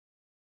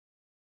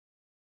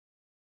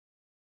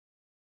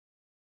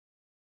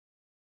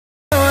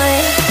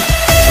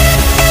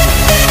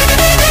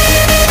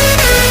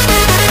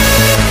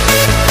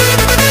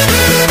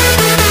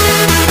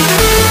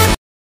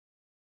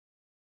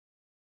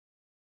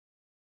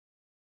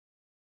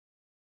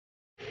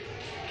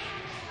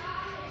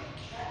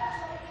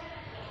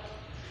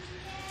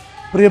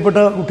പ്രിയപ്പെട്ട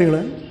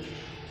കുട്ടികളെ,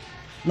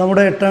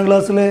 നമ്മുടെ 8ാം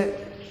ക്ലാസ്സിലെ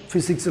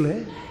ഫിസിക്സിലെ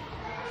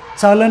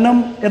ചലനം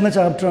എന്ന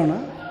ചാപ്റ്ററാണ്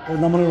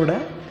നമ്മളിവിടെ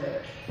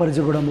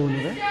പരിചയപ്പെടാൻ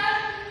പോകുന്നത്.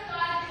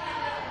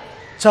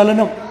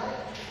 ചലനം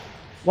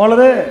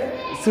വളരെ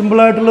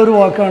സിമ്പിളായിട്ടുള്ളൊരു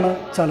വാക്കാണ്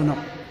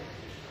ചലനം.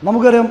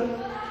 നമുക്കറിയാം,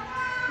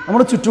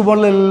 നമ്മുടെ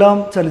ചുറ്റുപാടിലെല്ലാം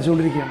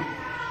ചലിച്ചുകൊണ്ടിരിക്കുകയാണ്.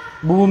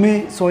 ഭൂമി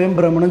സ്വയം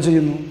ഭ്രമണം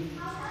ചെയ്യുന്നു.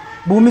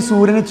 ഭൂമി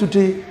സൂര്യനെ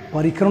ചുറ്റി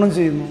പരിക്രമണം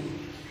ചെയ്യുന്നു.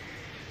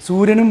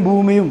 സൂര്യനും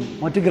ഭൂമിയും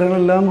മറ്റ്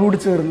ഗ്രഹങ്ങളെല്ലാം കൂടി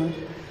ചേർന്ന്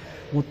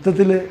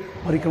മൊത്തത്തിൽ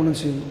പരിക്രമണം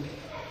ചെയ്യുന്നു.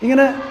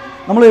 ഇങ്ങനെ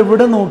നമ്മൾ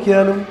എവിടെ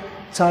നോക്കിയാലും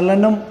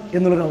ചലനം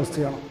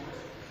എന്നുള്ളൊരവസ്ഥയാണ്.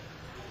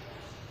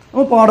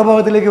 നമ്മൾ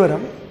പാഠഭാഗത്തിലേക്ക്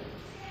വരാം.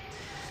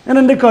 ഞാൻ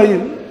എൻ്റെ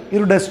കയ്യിൽ ഈ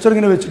ഒരു ഡസ്റ്റർ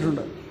ഇങ്ങനെ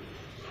വെച്ചിട്ടുണ്ട്.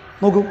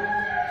 നോക്കൂ,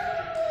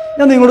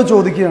 ഞാൻ നിങ്ങളോട്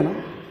ചോദിക്കുകയാണ്,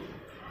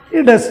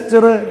 ഈ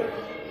ഡസ്റ്റർ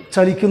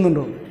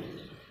ചലിക്കുന്നുണ്ടോ?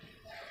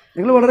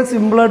 നിങ്ങൾ വളരെ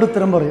സിമ്പിളായിട്ട്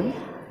ഉത്തരം പറയും,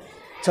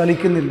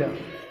 ചലിക്കുന്നില്ല.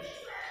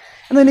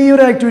 എന്നാൽ ഈ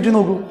ഒരു ആക്ടിവിറ്റി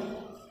നോക്കൂ.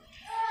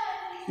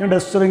 ഞാൻ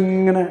ഡസ്റ്റർ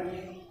ഇങ്ങനെ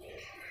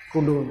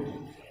കൊണ്ടുവന്നു.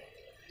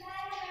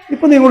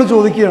 ഇപ്പം നിങ്ങളോട്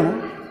ചോദിക്കുകയാണ്,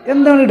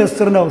 എന്താണ് ഈ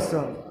ഡസ്റ്ററിൻ്റെ അവസ്ഥ?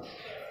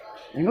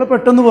 നിങ്ങൾ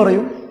പെട്ടെന്ന്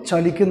പറയും,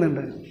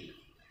 ചലിക്കുന്നുണ്ട്.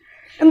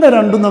 എന്താ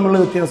രണ്ടും തമ്മിലുള്ള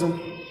വ്യത്യാസം?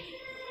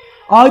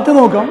 ആദ്യത്തെ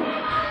നോക്കാം.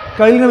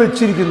 കയ്യിൽ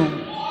വെച്ചിരിക്കുന്നു.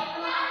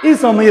 ഈ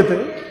സമയത്ത്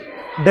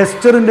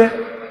ഡസ്റ്ററിൻ്റെ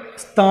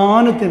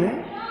സ്ഥാനത്തിന്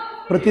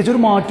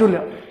പ്രത്യേകിച്ചൊരു മാറ്റമില്ല.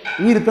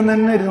 ഈ ഇരുത്തം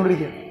തന്നെ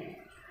ഇരുന്നുകൊണ്ടിരിക്കുക.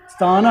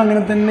 സ്ഥാനം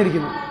അങ്ങനെ തന്നെ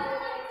ഇരിക്കുന്നു.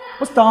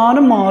 അപ്പോൾ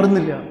സ്ഥാനം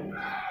മാറുന്നില്ല.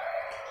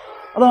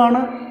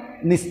 അതാണ്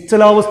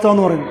നിശ്ചലാവസ്ഥ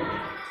എന്ന് പറയുന്നത്.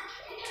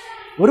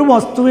 ഒരു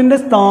വസ്തുവിൻ്റെ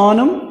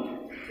സ്ഥാനം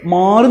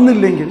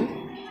മാറുന്നില്ലെങ്കിൽ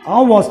ആ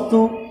വസ്തു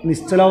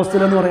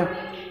നിശ്ചലാവസ്ഥയിലെന്ന് പറയാം.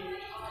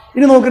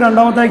 ഇനി നോക്ക്,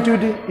 രണ്ടാമത്തെ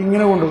ആക്ടിവിറ്റി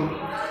ഇങ്ങനെ കൊണ്ടുപോകും.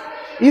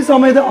 ഈ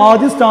സമയത്ത്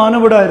ആദ്യം സ്ഥാനം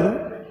ഇവിടെ ആയിരുന്നു,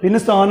 പിന്നെ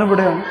സ്ഥാനം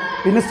ഇവിടെയാണ്,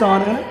 പിന്നെ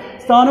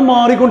സ്ഥാനം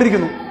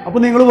മാറിക്കൊണ്ടിരിക്കുന്നു. അപ്പോൾ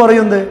നിങ്ങൾ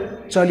പറയുന്നത്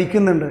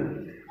ചലിക്കുന്നുണ്ട്.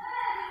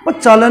 അപ്പോൾ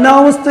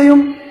ചലനാവസ്ഥയും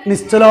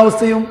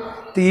നിശ്ചലാവസ്ഥയും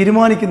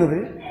തീരുമാനിക്കുന്നത്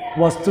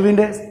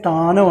വസ്തുവിൻ്റെ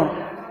സ്ഥാനമാണ്.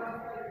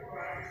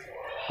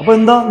 അപ്പോൾ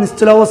എന്താ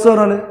നിശ്ചലാവസ്ഥ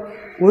പറഞ്ഞാൽ?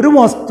 ഒരു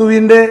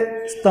വസ്തുവിൻ്റെ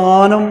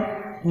സ്ഥാനം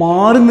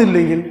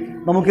മാറുന്നില്ലെങ്കിൽ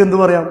നമുക്ക് എന്ത്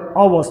പറയാം?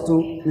 ആ വസ്തു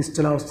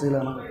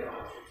നിശ്ചലാവസ്ഥയിലാണ്.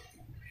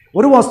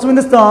 ഒരു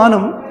വസ്തുവിൻ്റെ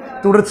സ്ഥാനം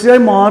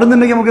തുടർച്ചയായി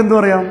മാറുന്നുണ്ടെങ്കിൽ നമുക്ക് എന്ത്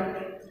പറയാം?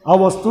 ആ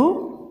വസ്തു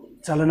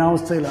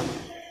ചലനാവസ്ഥയിലാണ്.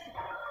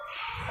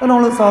 അത്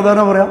നമ്മൾ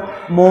സാധാരണ പറയാം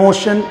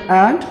മോഷൻ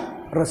ആൻഡ്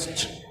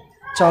റെസ്റ്റ്,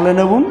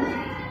 ചലനവും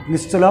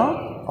നിശ്ചല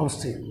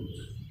അവസ്ഥയും.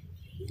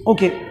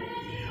 ഓക്കെ,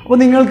 അപ്പോൾ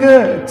നിങ്ങൾക്ക്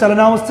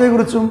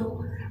ചലനാവസ്ഥയെക്കുറിച്ചും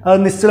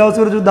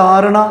നിശ്ചലാവസ്ഥയെക്കുറിച്ചും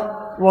ധാരണ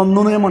വന്നു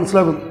എന്ന് ഞാൻ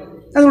മനസ്സിലാക്കുന്നു.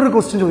 ഞാൻ നിങ്ങളൊരു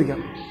ക്വസ്റ്റ്യൻ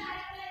ചോദിക്കാം.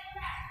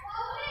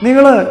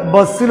 നിങ്ങൾ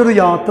ബസ്സിലൊരു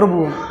യാത്ര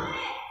പോകണം.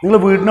 നിങ്ങൾ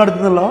വീടിനടുത്ത്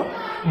നിന്നുള്ള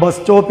ബസ്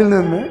സ്റ്റോപ്പിൽ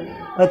നിന്ന്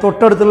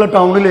തൊട്ടടുത്തുള്ള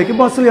ടൗണിലേക്ക്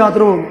ബസ്സിൽ യാത്ര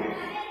പോകുന്നു.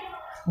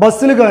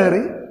 ബസ്സിൽ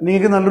കയറി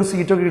നിങ്ങൾക്ക് നല്ലൊരു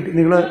സീറ്റൊക്കെ കിട്ടി.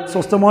 നിങ്ങൾ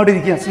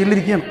സ്വസ്ഥമായിട്ടിരിക്കുക,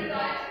 സീറ്റിലിരിക്കുകയാണ്.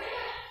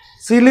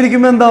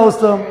 സീറ്റിലിരിക്കുമ്പോൾ എന്താ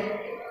അവസ്ഥ?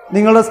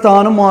 നിങ്ങളുടെ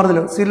സ്ഥാനം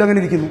മാറുന്നില്ല, സീറ്റിൽ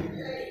അങ്ങനെ ഇരിക്കുന്നു.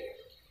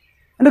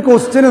 എൻ്റെ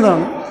ക്വസ്റ്റ്യൻ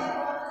ഇതാണ്,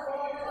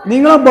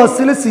 നിങ്ങൾ ആ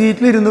ബസ്സിൽ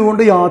സീറ്റിലിരുന്നു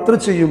കൊണ്ട് യാത്ര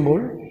ചെയ്യുമ്പോൾ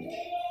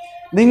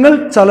നിങ്ങൾ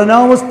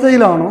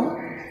ചലനാവസ്ഥയിലാണോ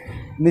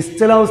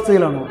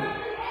നിശ്ചലാവസ്ഥയിലാണോ?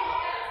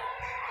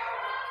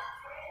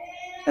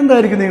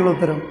 എന്തായിരിക്കും നിങ്ങളുടെ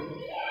ഉത്തരം?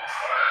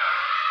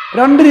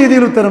 രണ്ട്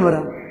രീതിയിൽ ഉത്തരം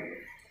വരാം.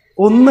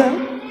 ഒന്ന്,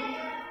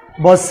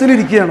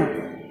 ബസ്സിലിരിക്കുകയാണ്,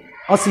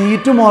 ആ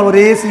സീറ്റ്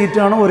ഒരേ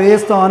സീറ്റാണ്, ഒരേ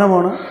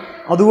സ്ഥാനമാണ്,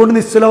 അതുകൊണ്ട്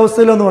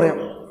നിശ്ചലാവസ്ഥയിലെന്ന് പറയാം.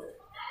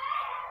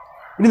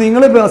 ഇനി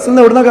നിങ്ങൾ ബസ്സിൽ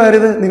നിന്ന് എവിടുന്ന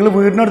കയറിയത്? നിങ്ങൾ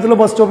വീടിനടുത്തുള്ള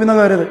ബസ് സ്റ്റോപ്പിൽ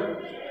നിന്നാണ് കയറിയത്.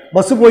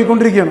 ബസ്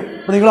പോയിക്കൊണ്ടിരിക്കുകയാണ്.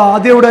 അപ്പോൾ നിങ്ങൾ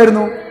ആദ്യം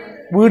എവിടെയായിരുന്നു?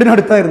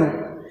 വീടിനടുത്തായിരുന്നു.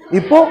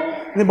 ഇപ്പോൾ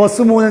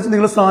ബസ് പോകുന്ന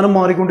നിങ്ങൾ സ്ഥാനം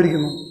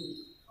മാറിക്കൊണ്ടിരിക്കുന്നു.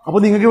 അപ്പോൾ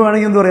നിങ്ങൾക്ക്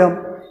വേണമെങ്കിൽ എന്ത് പറയാം?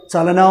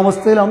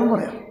 ചലനാവസ്ഥയിലാണെന്നും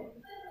പറയാം.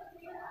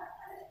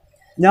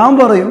 ഞാൻ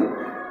പറയും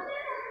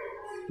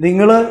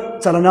നിങ്ങൾ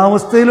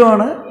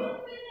ചലനാവസ്ഥയിലുമാണ്,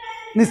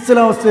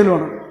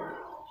 നിശ്ചലാവസ്ഥയിലുമാണ്.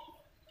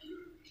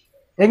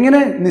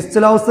 എങ്ങനെ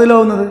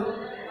നിശ്ചലാവസ്ഥയിലാവുന്നത്?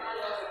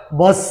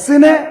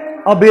 ബസ്സിനെ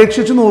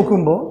അപേക്ഷിച്ച്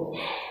നോക്കുമ്പോൾ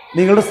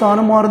നിങ്ങളുടെ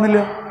സ്ഥാനം മാറുന്നില്ല,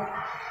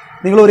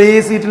 നിങ്ങൾ ഒരേ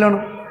സീറ്റിലാണ്.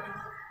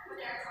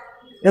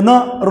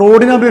 എന്നാൽ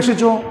റോഡിനെ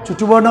അപേക്ഷിച്ചോ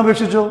ചുറ്റുപാടിനെ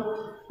അപേക്ഷിച്ചോ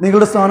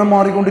നിങ്ങളുടെ സ്ഥാനം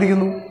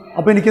മാറിക്കൊണ്ടിരിക്കുന്നു.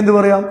 അപ്പോൾ എനിക്കെന്ത്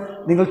പറയാം?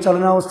 നിങ്ങൾ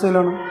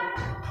ചലനാവസ്ഥയിലാണ്.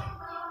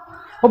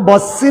 അപ്പോൾ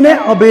ബസ്സിനെ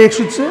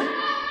അപേക്ഷിച്ച്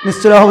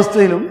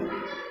നിശ്ചലാവസ്ഥയിലും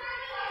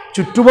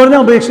ചുറ്റുപാടിനെ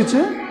അപേക്ഷിച്ച്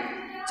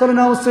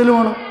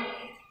ചലനാവസ്ഥയിലുമാണ്.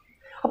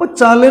 അപ്പോൾ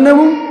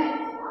ചലനവും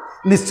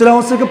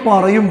നിശ്ചലാവസ്ഥയൊക്കെ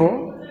പറയുമ്പോൾ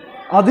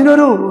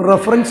അതിനൊരു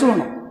റെഫറൻസ്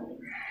വേണം.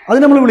 അത്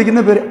നമ്മൾ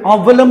വിളിക്കുന്ന പേര്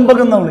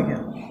അവലംബകം എന്നാണ് വിളിക്കുക.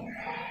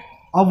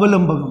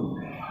 അവലംബകം.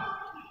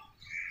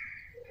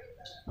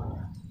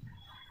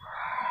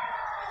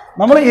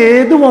 നമ്മൾ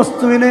ഏത്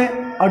വസ്തുവിനെ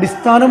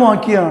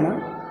അടിസ്ഥാനമാക്കിയാണ്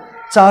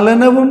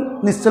ചലനവും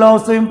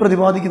നിശ്ചലാവസ്ഥയും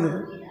പ്രതിപാദിക്കുന്നത്,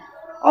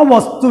 ആ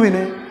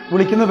വസ്തുവിനെ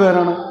വിളിക്കുന്ന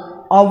പേരാണ്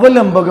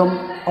അവലംബകം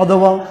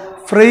അഥവാ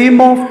ഫ്രെയിം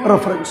ഓഫ്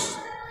റെഫറൻസ്.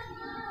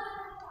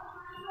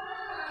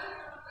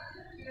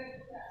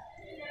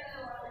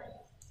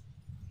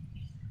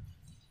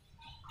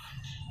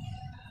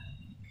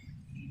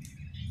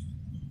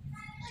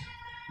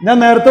 ഞാൻ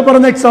നേരത്തെ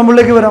പറഞ്ഞ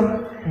എക്സാമ്പിളിലേക്ക് വരാം.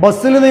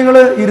 ബസ്സിൽ നിങ്ങൾ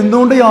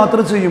ഇരുന്നുകൊണ്ട് യാത്ര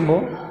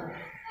ചെയ്യുമ്പോൾ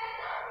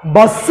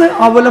ബസ്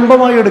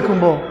അവലംബമായി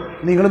എടുക്കുമ്പോൾ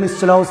നിങ്ങൾ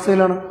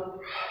നിശ്ചലാവസ്ഥയിലാണ്.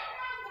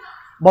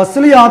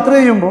 ബസ്സിൽ യാത്ര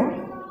ചെയ്യുമ്പോൾ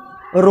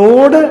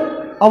റോഡ്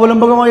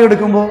അവലംബകമായി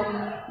എടുക്കുമ്പോൾ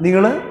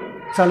നിങ്ങൾ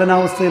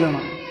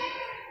ചലനാവസ്ഥയിലാണ്.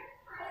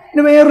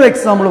 ഇനി വേറൊരു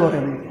എക്സാമ്പിൾ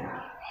പറയാം.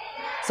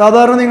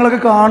 സാധാരണ നിങ്ങളൊക്കെ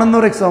കാണുന്ന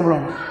ഒരു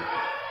എക്സാമ്പിളാണ്.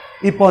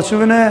 ഈ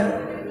പശുവിനെ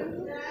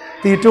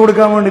തീറ്റ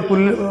കൊടുക്കാൻ വേണ്ടി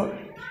പുല്ല്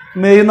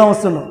മേയുന്ന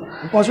അവസ്ഥ ഉണ്ടാവും.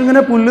 പശു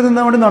ഇങ്ങനെ പുല്ല്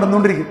തിന്നാൻ വേണ്ടി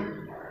നടന്നുകൊണ്ടിരിക്കും.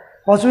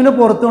 പശുവിൻ്റെ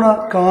പുറത്തുള്ള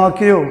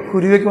കാക്കയോ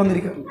കുരുവിയൊക്കെ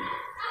വന്നിരിക്കും.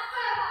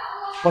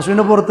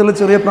 പശുവിൻ്റെ പുറത്തുള്ള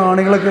ചെറിയ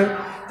പ്രാണികളൊക്കെ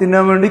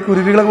തിന്നാൻ വേണ്ടി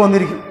കുരുവികളൊക്കെ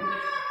വന്നിരിക്കും.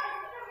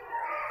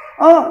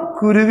 ആ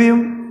കുരുവിയും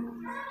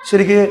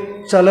ശരിക്കും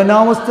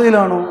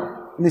ചലനാവസ്ഥയിലാണോ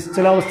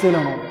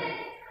നിശ്ചലാവസ്ഥയിലാണോ?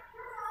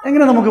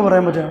 എങ്ങനെ നമുക്ക്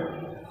പറയാൻ പറ്റുക?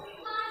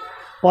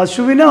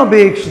 പശുവിനെ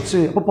അപേക്ഷിച്ച്,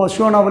 അപ്പോൾ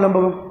പശുവാണ്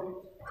അവലംബകം,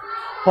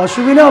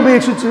 പശുവിനെ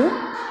അപേക്ഷിച്ച്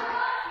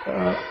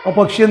ആ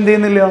പക്ഷി എന്ത്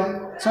ചെയ്യുന്നില്ല?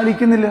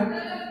 ചലിക്കുന്നില്ല.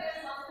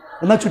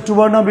 എന്നാൽ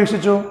ചുറ്റുപാടിനെ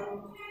അപേക്ഷിച്ചോ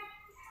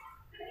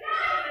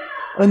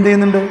എന്ത്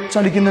ചെയ്യുന്നുണ്ട്?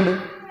 ചലിക്കുന്നുണ്ട്.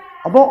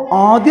 അപ്പോൾ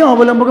ആദ്യ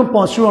അവലംബകം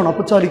പശുവാണ്,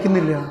 അപ്പോൾ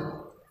ചലിക്കുന്നില്ല.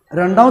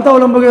 രണ്ടാമത്തെ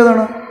അവലംബകം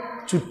ഏതാണ്?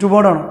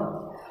 ചുറ്റുപാടാണ്.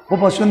 അപ്പോൾ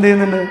പശു എന്ത്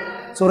ചെയ്യുന്നുണ്ട്?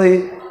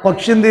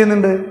 പക്ഷി എന്ത്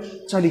ചെയ്യുന്നുണ്ട്?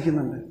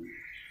 ചലിക്കുന്നുണ്ട്.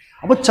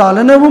 അപ്പോൾ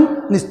ചലനവും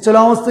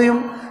നിശ്ചലാവസ്ഥയും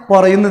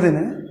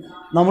പറയുന്നതിന്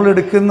നമ്മൾ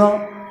എടുക്കുന്ന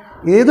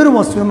ഏതൊരു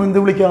വസ്തുവിനും എന്ത്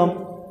വിളിക്കാം?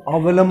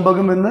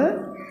 അവലംബകം എന്ന്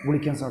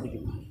വിളിക്കാൻ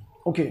സാധിക്കും.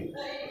 ഓക്കെ,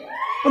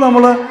 അപ്പോൾ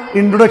നമ്മൾ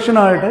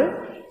ഇൻട്രൊഡക്ഷനായിട്ട്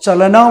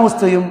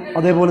ചലനാവസ്ഥയും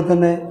അതേപോലെ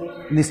തന്നെ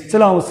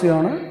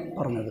നിശ്ചലാവസ്ഥയാണ്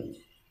പറഞ്ഞത്.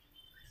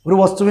 ഒരു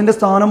വസ്തുവിൻ്റെ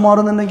സ്ഥാനം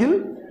മാറുന്നുണ്ടെങ്കിൽ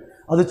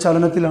അത്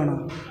ചലനത്തിലാണ്.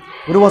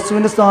 ഒരു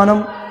വസ്തുവിൻ്റെ സ്ഥാനം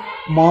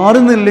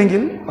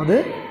മാറുന്നില്ലെങ്കിൽ അത്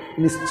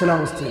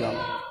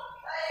നിശ്ചലാവസ്ഥയിലാണ്.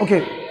 ഓക്കെ,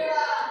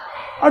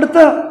 അടുത്ത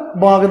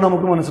ഭാഗം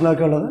നമുക്ക്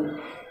മനസ്സിലാക്കാനുള്ളത്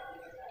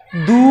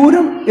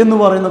ദൂരം എന്ന്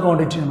പറയുന്ന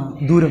ക്വാണ്ടിറ്റിയാണ്.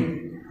 ദൂരം.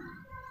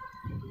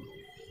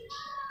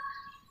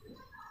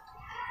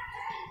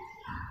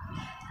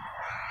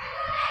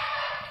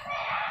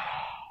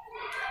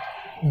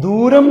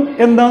 ദൂരം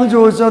എന്താണെന്ന്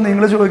ചോദിച്ചാൽ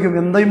നിങ്ങൾ ചോദിക്കും,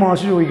 എന്തായി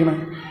മാഷ് ചോദിക്കണം?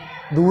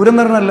 ദൂരം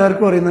എന്ന് പറഞ്ഞാൽ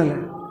എല്ലാവർക്കും അറിയുന്നതല്ലേ.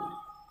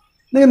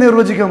 നിങ്ങൾ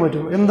നിർവചിക്കാൻ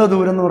പറ്റുമോ? എന്താ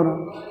ദൂരം എന്ന് പറഞ്ഞാൽ?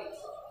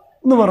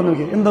 ഒന്ന് പറഞ്ഞു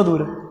നോക്കിയേ, എന്താ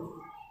ദൂരം?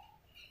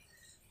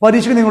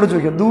 പരീക്ഷയ്ക്ക് നിങ്ങളോട്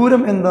ചോദിക്കാം,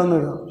 ദൂരം എന്താണെന്ന്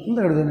എഴുതാം.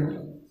 എന്താ എഴുതാൻ?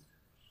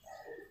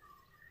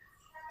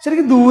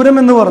 ശരിക്കും ദൂരം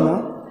എന്ന് പറഞ്ഞാൽ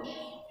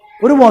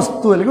ഒരു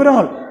വസ്തു അല്ലെങ്കിൽ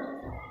ഒരാൾ,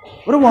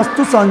 ഒരു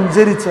വസ്തു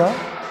സഞ്ചരിച്ച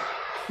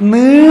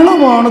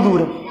നീളമാണ്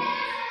ദൂരം.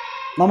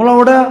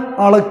 നമ്മളവിടെ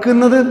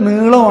അളക്കുന്നത്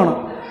നീളമാണ്,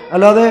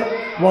 അല്ലാതെ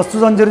വസ്തു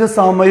സഞ്ചരിച്ച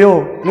സമയമോ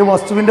അല്ലെങ്കിൽ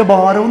വസ്തുവിൻ്റെ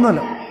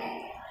ഭാരമൊന്നുമല്ല.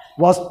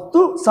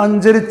 വസ്തു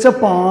സഞ്ചരിച്ച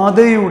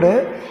പാതയുടെ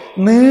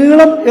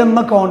നീളം എന്ന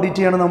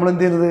ക്വാണ്ടിറ്റിയാണ് നമ്മൾ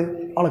എന്ത് ചെയ്യുന്നത്?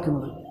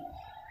 അളക്കുന്നത്.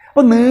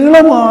 അപ്പോൾ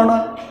നീളമാണ്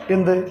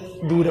എന്ത്?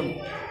 ദൂരം.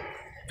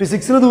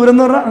 ഫിസിക്സിൽ ദൂരം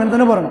എന്ന് പറഞ്ഞാൽ അങ്ങനെ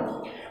തന്നെ പറയണം.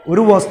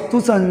 ഒരു വസ്തു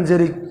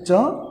സഞ്ചരിച്ച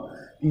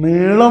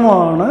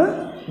നീളമാണ്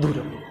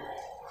ദൂരം.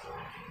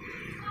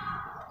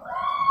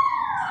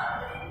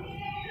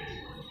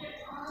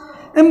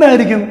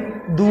 എന്തായിരിക്കും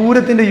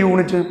ദൂരത്തിൻ്റെ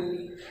യൂണിറ്റ്?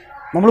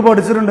 നമ്മൾ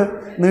പഠിച്ചിട്ടുണ്ട്.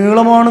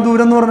 നീളമാണ്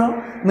ദൂരം എന്ന് പറഞ്ഞാൽ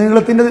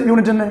നീളത്തിൻ്റെ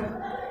യൂണിറ്റ് തന്നെ.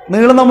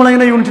 നീളം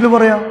നമ്മളെങ്ങനെ യൂണിറ്റിൽ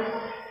പറയാം?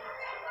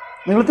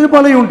 നീളത്തിന്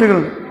പല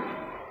യൂണിറ്റുകളുണ്ട്.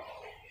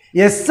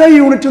 SI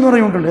യൂണിറ്റ് എന്ന്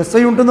പറയുന്ന യൂണിറ്റ് ഉണ്ട്.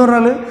 SI യൂണിറ്റ് എന്ന്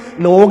പറഞ്ഞാൽ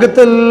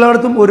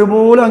ലോകത്തെല്ലായിടത്തും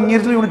ഒരുപോലെ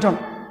അംഗീകരിച്ച യൂണിറ്റാണ്.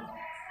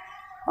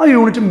 ആ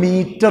യൂണിറ്റ്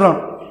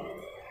മീറ്ററാണ്.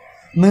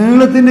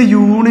 നീളത്തിൻ്റെ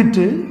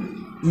unit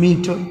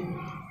metre.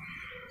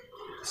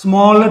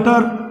 Small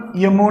letter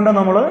M കൊണ്ടാണ്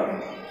നമ്മൾ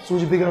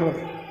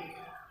സൂചിപ്പിക്കാറുള്ളത്.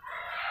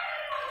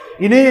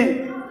 ഇനി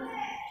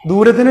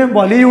ദൂരത്തിന്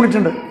വലിയ യൂണിറ്റ്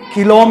ഉണ്ട്,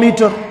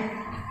 കിലോമീറ്റർ.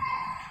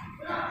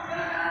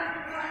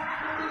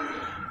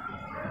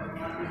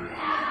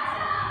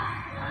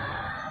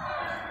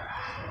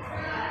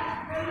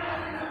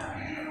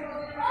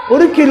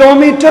 ഒരു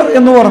കിലോമീറ്റർ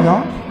എന്ന് പറഞ്ഞാൽ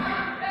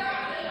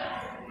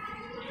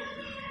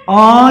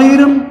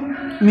 1000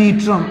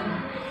 മീറ്ററാണ്.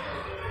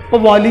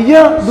 അപ്പോൾ വലിയ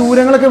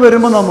ദൂരങ്ങളൊക്കെ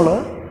വരുമ്പോൾ നമ്മൾ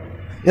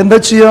എന്താ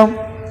ചെയ്യാം?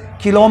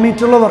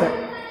 കിലോമീറ്ററിൽ പറയാം.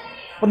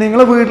 അപ്പോൾ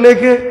നിങ്ങളുടെ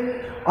വീട്ടിലേക്ക്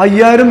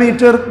 5000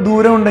 മീറ്റർ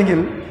ദൂരം ഉണ്ടെങ്കിൽ,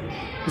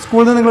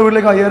 സ്കൂളിൽ നിന്ന് നിങ്ങളുടെ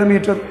വീട്ടിലേക്ക് 5000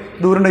 മീറ്റർ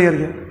ദൂരം ഉണ്ടെങ്കിൽ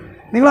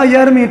നിങ്ങൾ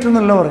 5000 മീറ്റർ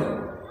എന്നല്ല പറയും,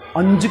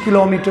 5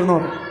 കിലോമീറ്റർ എന്ന്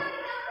പറയും.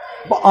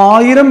 അപ്പോൾ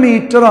 1000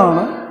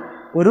 മീറ്ററാണ്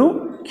ഒരു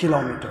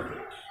കിലോമീറ്റർ.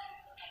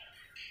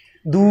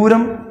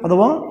 ദൂരം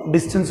അഥവാ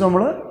ഡിസ്റ്റൻസ്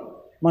നമ്മൾ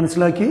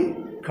മനസ്സിലാക്കി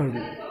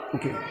കഴിഞ്ഞു.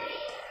 ഓക്കെ,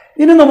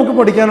 ഇനി നമുക്ക്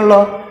പഠിക്കാനുള്ള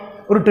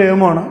ഒരു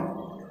ടേമാണ്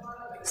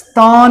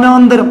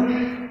സ്ഥാനാന്തരം.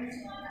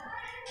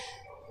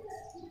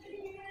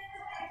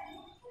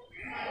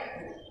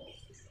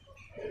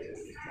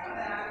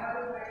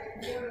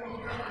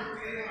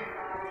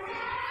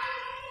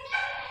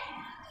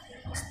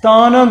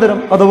 സ്ഥാനാന്തരം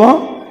അഥവാ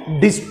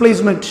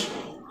ഡിസ്പ്ലേസ്മെന്റ്.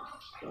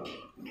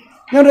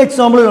 ഞാനൊരു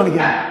എക്സാമ്പിൾ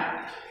കാണിക്കാം.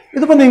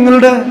 ഇതിപ്പോൾ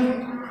നിങ്ങളുടെ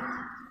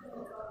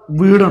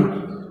വീടാണ്,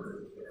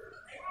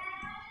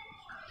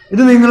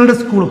 ഇത് നിങ്ങളുടെ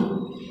സ്കൂളും.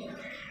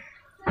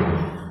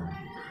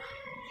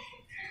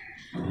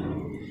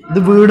 ഇത്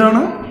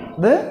വീടാണ്,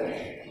 ഇത്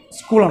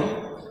സ്കൂളാണ്.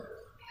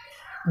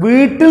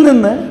 വീട്ടിൽ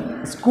നിന്ന്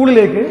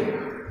സ്കൂളിലേക്ക്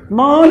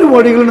 4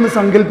 വഴികളിൽ നിന്ന്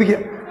സങ്കല്പിക്കുക.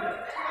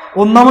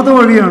 ഒന്നാമത്തെ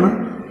വഴിയാണ്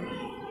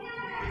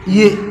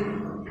എ,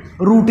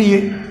 റൂട്ട്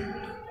എ.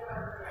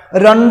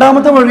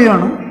 രണ്ടാമത്തെ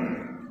വഴിയാണ്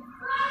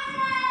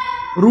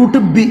റൂട്ട്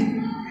ബി.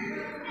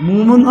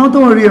 മൂന്നാമത്തെ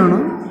വഴിയാണ്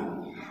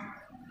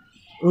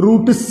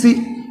റൂട്ട് സി.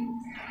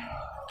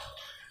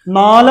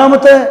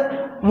 നാലാമത്തെ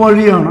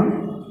വഴിയാണ്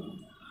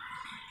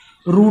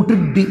റൂട്ട്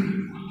ഡി.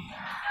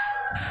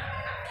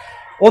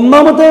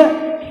 ഒന്നാമത്തെ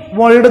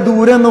വഴിയുടെ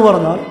ദൂരം എന്ന്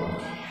പറഞ്ഞാൽ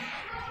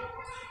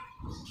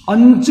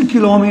 5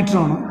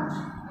 കിലോമീറ്ററാണ്.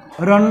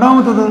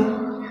 രണ്ടാമത്തത്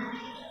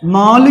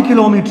 4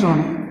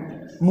 കിലോമീറ്ററാണ്.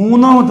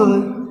 മൂന്നാമത്തത്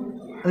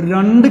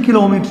 2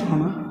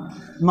 കിലോമീറ്ററാണ്.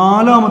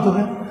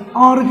 നാലാമത്തത്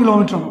 6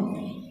 കിലോമീറ്ററാണ്.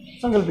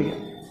 സങ്കല്പിക്കുക.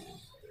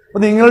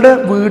 അപ്പോൾ നിങ്ങളുടെ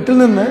വീട്ടിൽ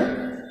നിന്ന്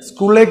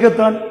സ്കൂളിലേക്ക്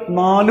എത്താൻ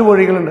 4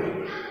 വഴികളുണ്ട്.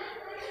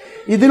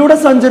 ഇതിലൂടെ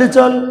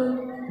സഞ്ചരിച്ചാൽ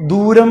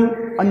ദൂരം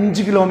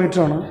 5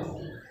 കിലോമീറ്ററാണ്.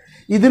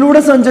 ഇതിലൂടെ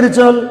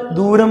സഞ്ചരിച്ചാൽ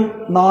ദൂരം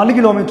 4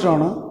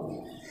 കിലോമീറ്ററാണ്.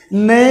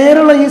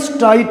 നേരെയുള്ള ഈ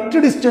സ്ട്രൈറ്റ്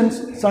ഡിസ്റ്റൻസ്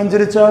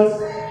സഞ്ചരിച്ചാൽ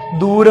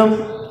ദൂരം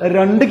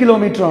 2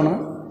 കിലോമീറ്ററാണ്.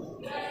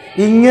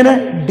 ഇങ്ങനെ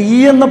ഡി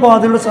എന്ന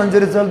പാതയിലൂടെ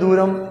സഞ്ചരിച്ചാൽ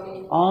ദൂരം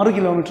 6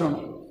 കിലോമീറ്ററാണ്.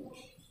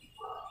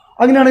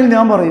 അങ്ങനെയാണെങ്കിൽ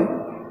ഞാൻ പറയും,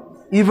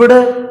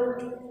 ഇവിടെ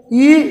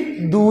ഈ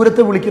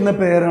ദൂരത്തെ വിളിക്കുന്ന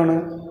പേരാണ്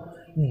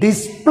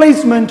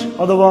ഡിസ്പ്ലേസ്മെൻറ്റ്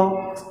അഥവാ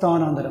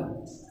സ്ഥാനാന്തരം.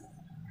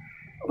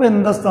 അപ്പോൾ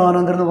എന്താ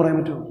സ്ഥാനാന്തരം എന്ന് പറയാൻ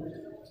പറ്റുമോ?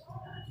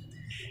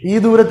 ഈ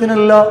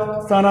ദൂരത്തിനല്ല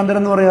സ്ഥാനാന്തരം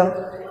എന്ന് പറയാം,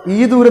 ഈ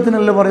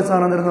ദൂരത്തിനല്ല പറയാം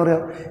സ്ഥാനാന്തരം എന്ന്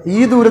പറയാം, ഈ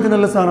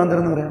ദൂരത്തിനല്ല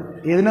സ്ഥാനാന്തരം എന്ന് പറയാം.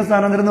 ഏതിനാ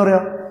സ്ഥാനാന്തരം എന്ന്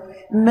പറയാം?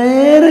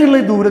 നേരെയുള്ള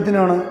ഈ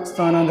ദൂരത്തിനാണ്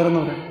സ്ഥാനാന്തരം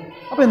എന്ന് പറയാം.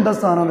 അപ്പോൾ എന്താ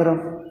സ്ഥാനാന്തരം?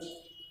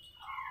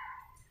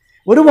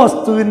 ഒരു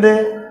വസ്തുവിൻ്റെ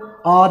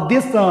ആദ്യ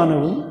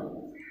സ്ഥാനവും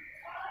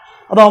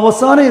അത്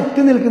അവസാനം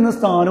എത്തി നിൽക്കുന്ന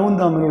സ്ഥാനവും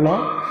തമ്മിലുള്ള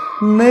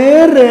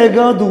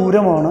നേർരേഖാ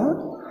ദൂരമാണ്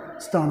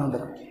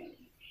സ്ഥാനാന്തരം.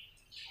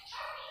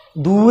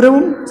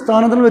 ദൂരവും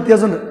സ്ഥാനാന്തരവും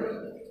വ്യത്യാസമുണ്ട്.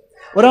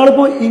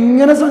 ഒരാളിപ്പോൾ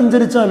ഇങ്ങനെ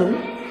സഞ്ചരിച്ചാലും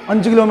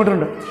 5 കിലോമീറ്റർ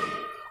ഉണ്ട്.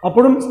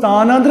 അപ്പോഴും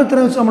സ്ഥാനാന്തരം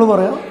എത്രയെന്ന് വെച്ചാൽ നമ്മൾ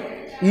പറയാം,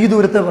 ഈ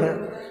ദൂരത്തെ പറയാം.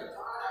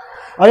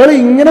 അയാൾ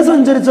ഇങ്ങനെ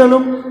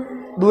സഞ്ചരിച്ചാലും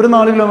ദൂരം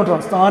 4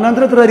 കിലോമീറ്ററാണ്.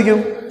 സ്ഥാനാന്തരം എത്ര ആയിരിക്കും?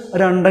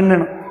 2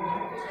 തന്നെയാണ്.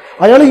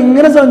 അയാൾ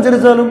ഇങ്ങനെ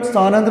സഞ്ചരിച്ചാലും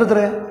സ്ഥാനാന്തരം എത്ര?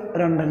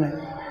 2 തന്നെ.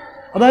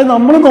 അതായത്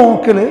നമ്മൾ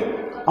നോക്കൽ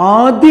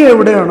ആദ്യം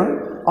എവിടെയാണ്,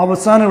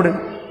 അവസാനം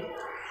എവിടെയാണ്.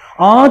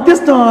 ആദ്യ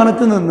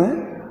സ്ഥാനത്ത് നിന്ന്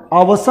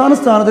അവസാന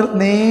സ്ഥാനത്തിൽ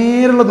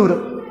നേരെയുള്ള ദൂരം,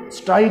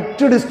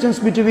 straight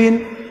distance between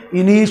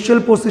initial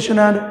position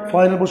and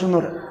final position എന്ന്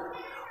പറയാം.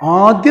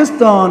 ആദ്യ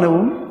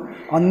സ്ഥാനവും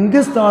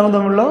അന്ത്യസ്ഥാനവും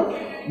തമ്മിലുള്ള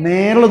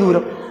നേരെയുള്ള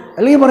ദൂരം,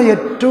 അല്ലെങ്കിൽ പറയാം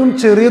ഏറ്റവും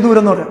ചെറിയ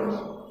ദൂരം എന്ന് പറയാം.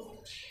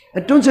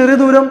 ഏറ്റവും ചെറിയ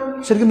ദൂരം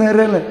ശരിക്കും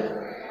നേരെയല്ലേ,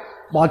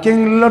 ബാക്കി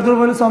എല്ലായിടത്തും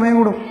പോലെ സമയം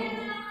കൂടും.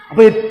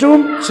 അപ്പോൾ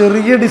ഏറ്റവും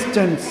ചെറിയ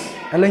ഡിസ്റ്റൻസ്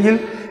അല്ലെങ്കിൽ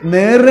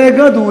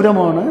നേർരേഖാ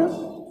ദൂരമാണ്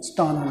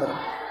സ്ഥാനാന്തരം.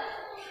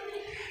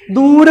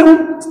 ദൂരവും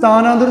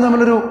സ്ഥാനാന്തരവും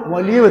തമ്മിലൊരു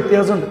വലിയ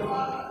വ്യത്യാസമുണ്ട്.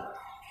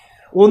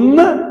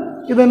 ഒന്ന്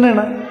ഇത്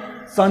തന്നെയാണ്,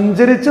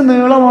 സഞ്ചരിച്ച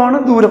നീളമാണ്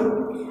ദൂരം.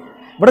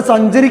 ഇവിടെ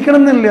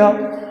സഞ്ചരിക്കണം എന്നില്ല,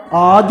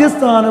 ആദ്യ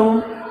സ്ഥാനവും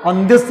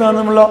അന്ത്യസ്ഥാനവും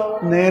തമ്മിലുള്ള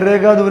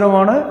നേർരേഖാ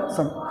ദൂരമാണ്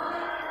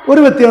ഒരു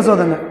വ്യത്യാസം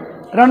തന്നെ.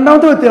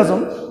 രണ്ടാമത്തെ വ്യത്യാസം,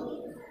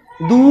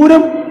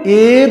 ദൂരം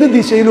ഏത്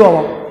ദിശയിലും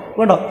ആവാം.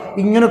 വേണ്ട,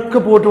 ഇങ്ങനെയൊക്കെ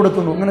പോയിട്ട്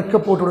കൊടുത്തുന്നു, ഇങ്ങനെയൊക്കെ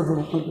പോയിട്ട്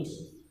കൊടുത്തുന്നു.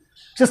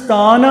 പക്ഷെ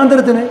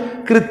സ്ഥാനാന്തരത്തിന്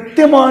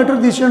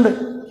കൃത്യമായിട്ടൊരു ദിശയുണ്ട്.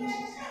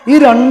 ഈ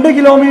 2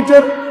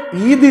 കിലോമീറ്റർ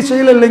ഈ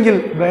ദിശയിലല്ലെങ്കിൽ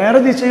വേറെ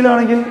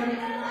ദിശയിലാണെങ്കിൽ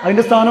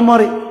അതിൻ്റെ സ്ഥാനം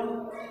മാറി.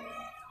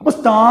 അപ്പോൾ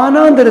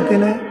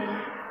സ്ഥാനാന്തരത്തിന്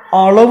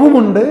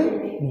അളവുമുണ്ട്,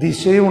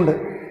 ദിശയുമുണ്ട്.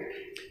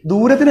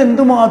 ദൂരത്തിന്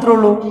എന്തു മാത്രമേ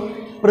ഉള്ളൂ?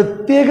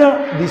 പ്രത്യേക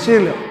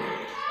ദിശയില്ല,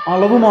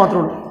 അളവ്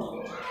മാത്രമേ ഉള്ളൂ.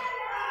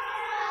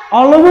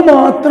 അളവ്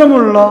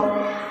മാത്രമുള്ള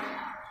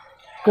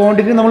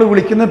ക്വാണ്ടിറ്റി നമ്മൾ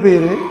വിളിക്കുന്ന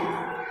പേര്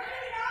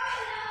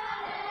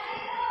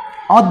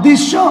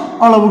അദിശ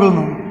അളവുകൾ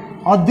എന്നാണ്.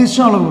 അദിശ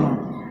അളവുകളാണ്,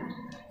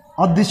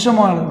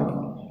 അദിശമായ അളവുകൾ.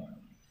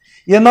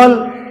 എന്നാൽ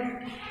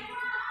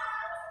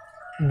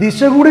ദിശ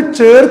കൂടി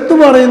ചേർത്ത്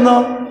പറയുന്ന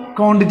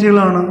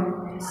ക്വാണ്ടിറ്റികളാണ്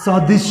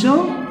സദിശ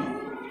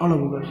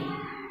അളവുകൾ.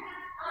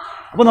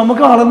 അപ്പോൾ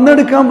നമുക്ക്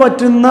അളന്നെടുക്കാൻ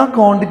പറ്റുന്ന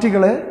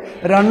ക്വാണ്ടിറ്റികളെ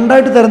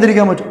രണ്ടായിട്ട്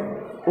തരംതിരിക്കാൻ പറ്റും.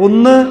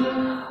 ഒന്ന്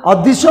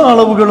അദിശ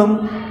അളവുകളും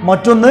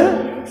മറ്റൊന്ന്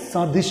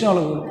സദിശ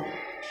അളവുകളും.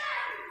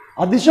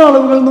 അദിശ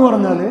അളവുകൾ എന്ന്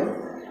പറഞ്ഞാൽ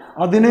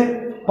അതിന്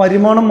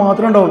പരിമാണം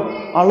മാത്രമേ ഉണ്ടാവുള്ളൂ,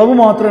 അളവ്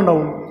മാത്രമേ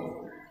ഉണ്ടാവുള്ളൂ,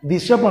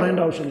 ദിശ പറയേണ്ട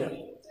ആവശ്യമില്ല.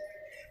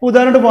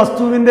 ഉദാഹരണമായിട്ട്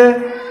വസ്തുവിൻ്റെ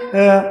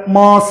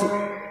മാസ്,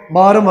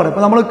 ഭാരം പറയാം.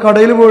 ഇപ്പോൾ നമ്മൾ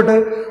കടയിൽ പോയിട്ട്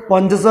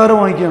പഞ്ചസാര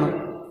വാങ്ങിക്കുകയാണ്,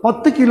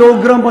 10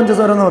 കിലോഗ്രാം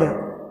പഞ്ചസാര എന്ന് പറയാം.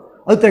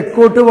 അത്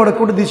തെക്കോട്ട്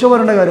വടക്കോട്ട് ദിശ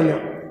പറയേണ്ട കാര്യമില്ല.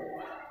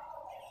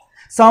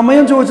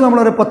 സമയം ചോദിച്ചാൽ നമ്മൾ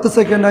പറയാം 10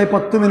 സെക്കൻഡായി,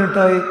 10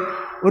 മിനിറ്റായി,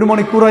 1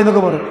 മണിക്കൂറായി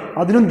എന്നൊക്കെ പറയും.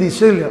 അതിനും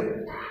ദിശയില്ല.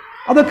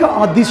 അതൊക്കെ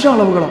അദിശ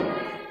അളവുകളാണ്.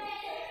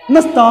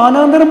 എന്നാൽ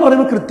സ്ഥാനാന്തരം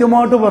പറയുമ്പോൾ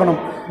കൃത്യമായിട്ട് പറയണം,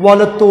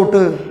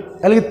 വലത്തോട്ട്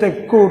അല്ലെങ്കിൽ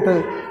തെക്കോട്ട്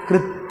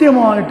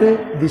കൃത്യമായിട്ട്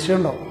ദിശ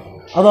ഉണ്ടാവും.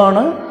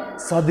 അതാണ്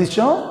സദിശ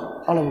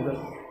അളവുകൾ.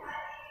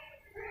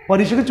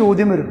 പരീക്ഷയ്ക്ക്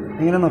ചോദ്യം വരും,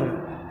 എങ്ങനെയെന്നറിയാം,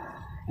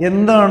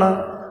 എന്താണ്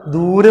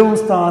ദൂരവും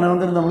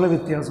സ്ഥാനാന്തരവും തമ്മിലുള്ള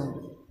വ്യത്യാസം.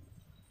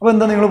 അപ്പോൾ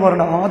എന്താ നിങ്ങൾ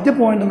പറയേണ്ടത്? ആദ്യ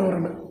പോയിന്റ് എന്ന്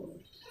പറയേണ്ടത്,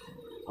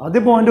 ആദ്യ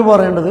പോയിന്റ്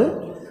പറയേണ്ടത്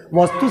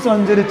വസ്തു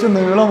സഞ്ചരിച്ച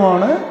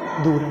നീളമാണ്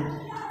ദൂരം.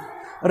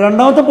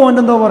 രണ്ടാമത്തെ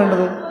പോയിന്റ് എന്താ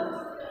പറയേണ്ടത്?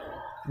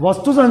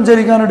 വസ്തു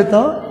സഞ്ചരിക്കാനെടുത്ത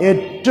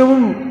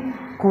ഏറ്റവും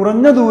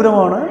കുറഞ്ഞ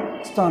ദൂരമാണ്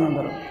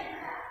സ്ഥാനാന്തരം.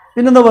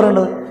 പിന്നെന്താ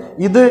പറയേണ്ടത്?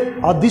 ഇത്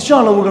അദിശ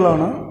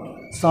അളവുകളാണ്,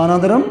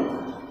 സ്ഥാനാന്തരം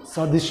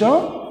സദിശ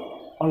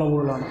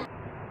അളവുകളാണ്.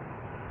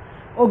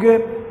 ഓക്കെ,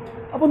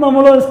 അപ്പോൾ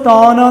നമ്മൾ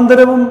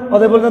സ്ഥാനാന്തരവും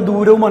അതേപോലെ തന്നെ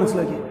ദൂരവും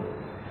മനസ്സിലാക്കി.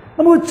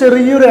 നമുക്ക്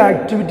ചെറിയൊരു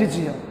ആക്ടിവിറ്റി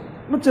ചെയ്യാം.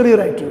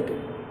 ചെറിയൊരു ആക്ടിവിറ്റി.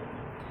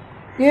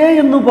 എ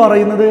എന്ന്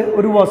പറയുന്നത്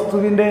ഒരു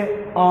വസ്തുവിൻ്റെ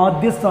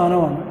ആദ്യ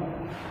സ്ഥാനമാണ്.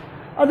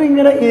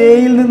 അതിങ്ങനെ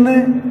എയിൽ നിന്ന്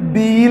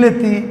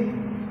ബിയിലെത്തി,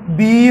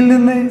 ബിയിൽ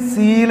നിന്ന്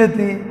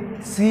സിയിലെത്തി,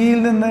 സിയിൽ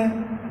നിന്ന്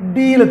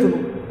ഡിയിലെത്തുന്നു.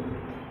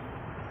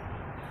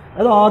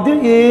 അത് ആദ്യം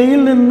എയിൽ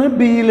നിന്ന്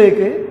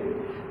ബിയിലേക്ക്,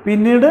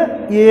 പിന്നീട്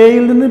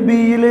എയിൽ നിന്ന്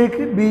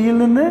ബിയിലേക്ക്, ബിയിൽ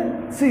നിന്ന്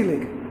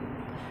സിയിലേക്ക്.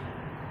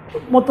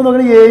 മൊത്തം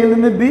നോക്കണം, എയിൽ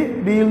നിന്ന് ബി,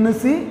 ബിയിൽ നിന്ന്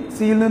സി,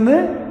 സിയിൽ നിന്ന്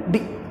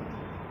ഡി.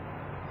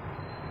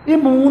 ഈ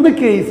 3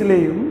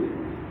 കേസിലെയും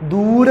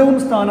ദൂരവും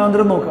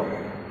സ്ഥാനാന്തരം നോക്കാം.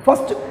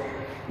 ഫസ്റ്റ്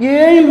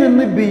എയിൽ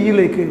നിന്ന്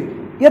ബിയിലേക്ക്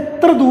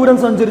എത്ര ദൂരം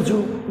സഞ്ചരിച്ചു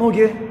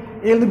നോക്കിയേ.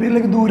 എയിൽ നിന്ന്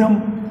ബിയിലേക്ക് ദൂരം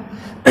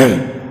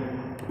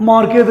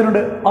മാർക്ക്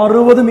ചെയ്തിട്ടുണ്ട്,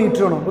 60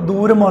 മീറ്റർ ആണ്. അപ്പോൾ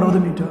ദൂരം 60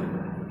 മീറ്റർ.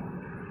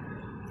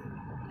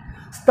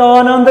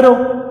 സ്ഥാനാന്തരം,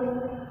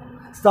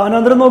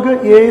 സ്ഥാനാന്തരം നോക്ക്,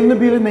 എയിൽ നിന്ന്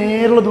ബിയിൽ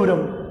നേരുള്ള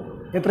ദൂരം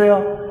എത്രയാ?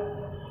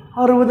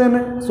 60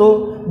 തന്നെ. സോ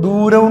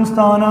ദൂരവും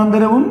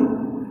സ്ഥാനാന്തരവും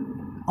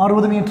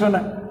 60 മീറ്റർ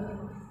തന്നെ.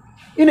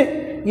 ഇനി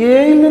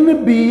എയിൽ നിന്ന്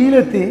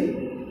ബിയിലെത്തി,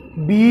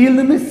 ബിയിൽ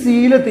നിന്ന്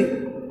സിയിലെത്തി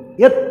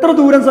എത്ര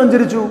ദൂരം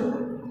സഞ്ചരിച്ചു?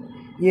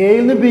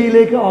 എയിൽ നിന്ന്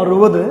ബിയിലേക്ക്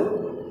 60,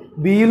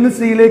 ബിയിൽ നിന്ന്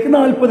സിയിലേക്ക്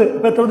 40.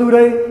 അപ്പം എത്ര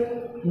ദൂരമായി?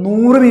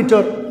 100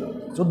 മീറ്റർ.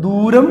 സോ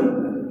ദൂരം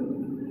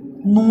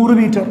 100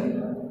 മീറ്റർ.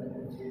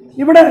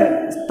 ഇവിടെ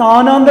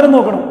സ്ഥാനാന്തരം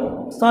നോക്കണം.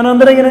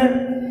 സ്ഥാനാന്തരം എങ്ങനെ?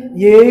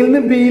 എയിൽ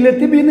നിന്ന്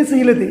ബിയിലെത്തി, ബിയിൽ നിന്ന്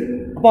സിയിലെത്തി.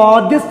 അപ്പോൾ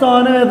ആദ്യ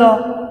സ്ഥാനം ഏതാ?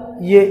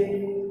 എ.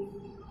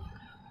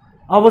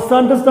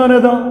 അവസാനത്തെ സ്ഥാനം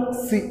ഏതാ?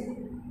 സി.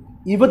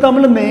 ഇവ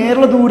തമ്മിൽ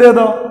നേരുള്ള ദൂരം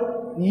ഏതാ?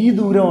 ഈ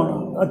ദൂരമാണ്.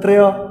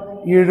 എത്രയാ?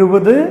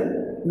 70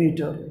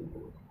 മീറ്റർ.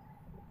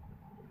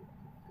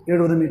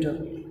 70 മീറ്റർ.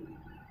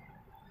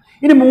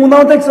 ഇനി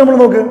മൂന്നാമത്തെ എക്സാമ്പിൾ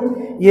നോക്ക്.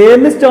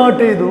 എന്ന്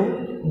സ്റ്റാർട്ട് ചെയ്തു,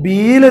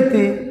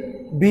 ബിയിലെത്തി,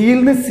 ബിയിൽ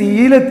നിന്ന്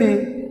സിയിലെത്തി,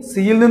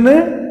 സിയിൽ നിന്ന്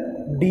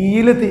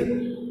ഡിയിലെത്തി.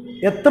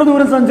 എത്ര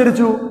ദൂരം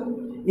സഞ്ചരിച്ചു?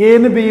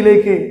 എന്ന്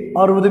ബിയിലേക്ക്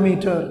 60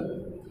 മീറ്റർ,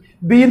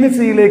 ബിയിൽ നിന്ന്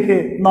സിയിലേക്ക്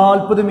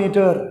 40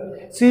 മീറ്റർ,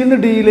 സിയിൽ നിന്ന്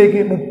ഡിയിലേക്ക്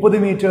 30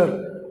 മീറ്റർ.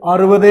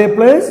 60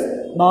 plus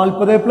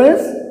 40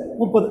 plus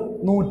 30,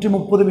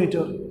 130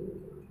 metre.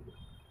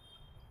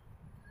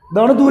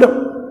 ഇതാണ് ദൂരം.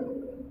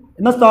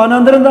 എന്നാ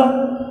സ്ഥാനാന്തരം എന്താ?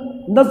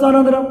 എന്താ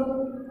സ്ഥാനാന്തരം?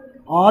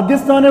 ആദ്യ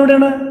സ്ഥാനം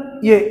എവിടെയാണ്?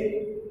 എ.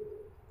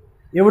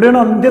 എവിടെയാണ്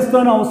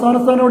അന്ത്യസ്ഥാനം? അവസാന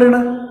സ്ഥാനം എവിടെയാണ്?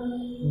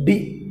 ഡി.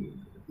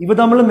 ഇവ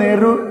തമ്മിൽ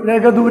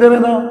നേർരേഖ ദൂരം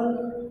ഏതാ?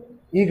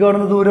 ഈ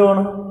കാണുന്ന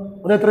ദൂരമാണ്.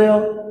 അതെത്രയാ?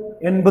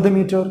 80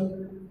 മീറ്റർ.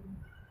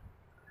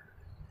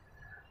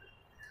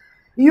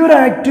 ഈ ഒരു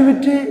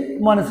ആക്ടിവിറ്റി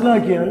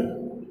മനസ്സിലാക്കിയാൽ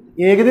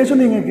ഏകദേശം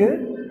നിങ്ങൾക്ക്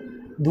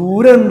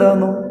ദൂരം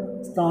എന്താണെന്നും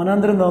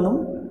സ്ഥാനാന്തരം എന്താണെന്നും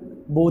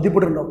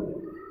ബോധ്യപ്പെട്ടിട്ടുണ്ടാവും.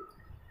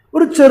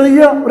 ഒരു ചെറിയ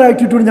ഒരു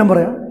ആക്ടിവിറ്റി കൂടി ഞാൻ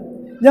പറയാം.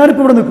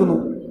 ഞാനിപ്പോൾ ഇവിടെ നിൽക്കുന്നു.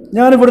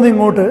 ഞാനിവിടെ നിന്ന്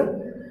ഇങ്ങോട്ട്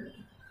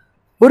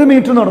 1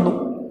 മീറ്റർ നടന്നു.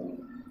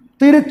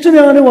 തിരിച്ച്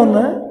ഞാൻ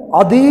വന്ന്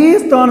അതേ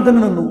സ്ഥാനത്ത്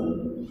തന്നെ നിന്നു.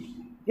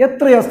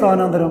 എത്രയാ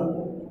സ്ഥാനാന്തരം?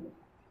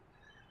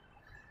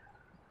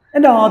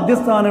 എൻ്റെ ആദ്യ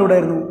സ്ഥാനം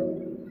എവിടെയായിരുന്നു?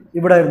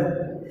 ഇവിടെ ആയിരുന്നു.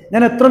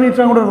 ഞാൻ എത്ര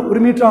മീറ്റർ അങ്ങോട്ട് നടന്നു?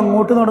 1 മീറ്റർ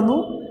അങ്ങോട്ട് നടന്നു,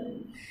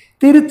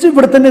 തിരിച്ച്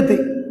ഇവിടെ തന്നെ എത്തി.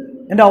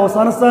 എൻ്റെ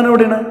അവസാന സ്ഥാനം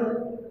എവിടെയാണ്?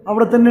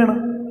 അവിടെ തന്നെയാണ്.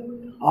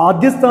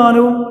 ആദ്യ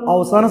സ്ഥാനവും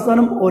അവസാന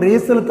സ്ഥാനം ഒരേ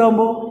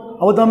സ്ഥലത്താകുമ്പോൾ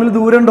അവ തമ്മിൽ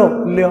ദൂരം ഉണ്ടോ?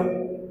 ഇല്ല.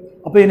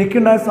 അപ്പോൾ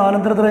എനിക്കുണ്ടായ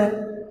സ്ഥാനാന്തരം എത്ര?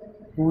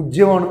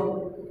 0.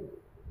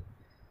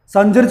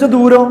 സഞ്ചരിച്ച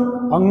ദൂരം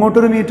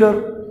അങ്ങോട്ടൊരു മീറ്റർ,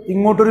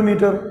 ഇങ്ങോട്ടൊരു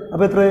മീറ്റർ.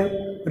 അപ്പോൾ എത്ര?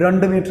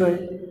 2 മീറ്റർ.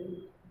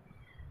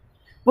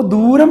 അപ്പോൾ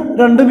ദൂരം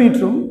 2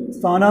 മീറ്ററും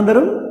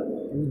സ്ഥാനാന്തരം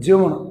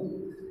 0.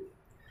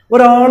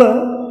 ഒരാൾ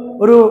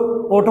ഒരു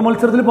ഓട്ട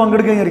മത്സരത്തിൽ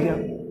പങ്കെടുക്കുകയായിരിക്കാം.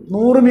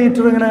 100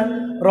 മീറ്റർ ഇങ്ങനെ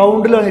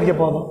റൗണ്ടിലായിരിക്കാം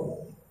പാത.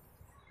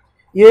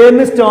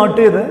 എന്ന് സ്റ്റാർട്ട്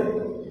ചെയ്ത്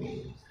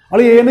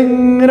ആൾ എന്ന്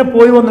ഇങ്ങനെ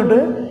പോയി വന്നിട്ട്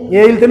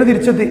എയിൽ തന്നെ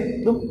തിരിച്ചെത്തി.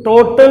 ഇതും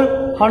ടോട്ടൽ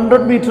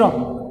 100 മീറ്ററാണ്.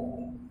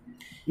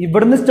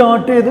 ഇവിടുന്ന്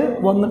സ്റ്റാർട്ട് ചെയ്ത്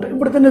വന്നിട്ട്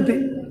ഇവിടെ തന്നെ എത്തി.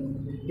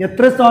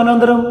 എത്ര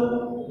സ്ഥാനാന്തരം?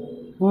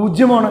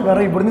 0.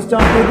 കാരണം ഇവിടുന്ന്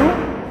സ്റ്റാർട്ട് ചെയ്തു,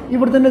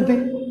 ഇവിടെ തന്നെ എത്തി.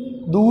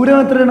 ദൂരം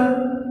എത്രയാണ്?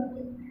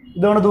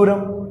 ഇതാണ് ദൂരം,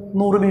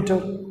 100 മീറ്റർ.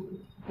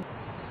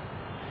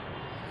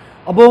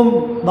 അപ്പം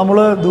നമ്മൾ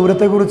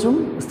ദൂരത്തെക്കുറിച്ചും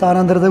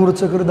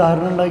സ്ഥാനാന്തരത്തെക്കുറിച്ചൊക്കെ ഒരു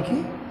ധാരണ ഉണ്ടാക്കി.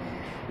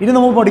 ഇനി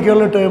നമ്മൾ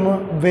പഠിക്കാനുള്ള ടേം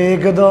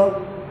വേഗത,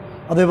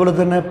 അതേപോലെ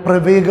തന്നെ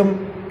പ്രവേഗം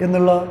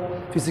എന്നുള്ള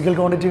ഫിസിക്കൽ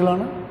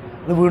ക്വാണ്ടിറ്റികളാണ്.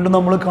 അത് വീണ്ടും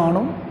നമ്മൾ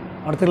കാണും.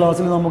 അടുത്ത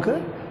ക്ലാസ്സിൽ നമുക്ക്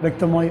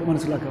വ്യക്തമായി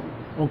മനസ്സിലാക്കാം.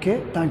 Okay,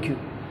 thank you.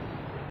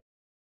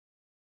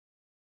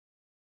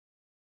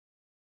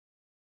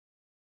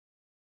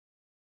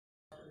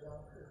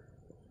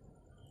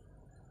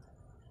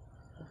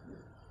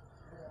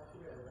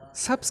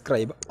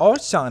 Subscribe our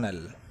channel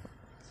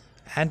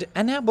and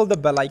enable the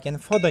bell icon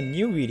for the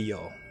new video.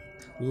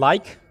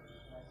 Like,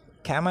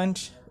 comment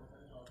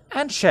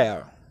and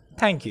share.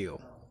 Thank you.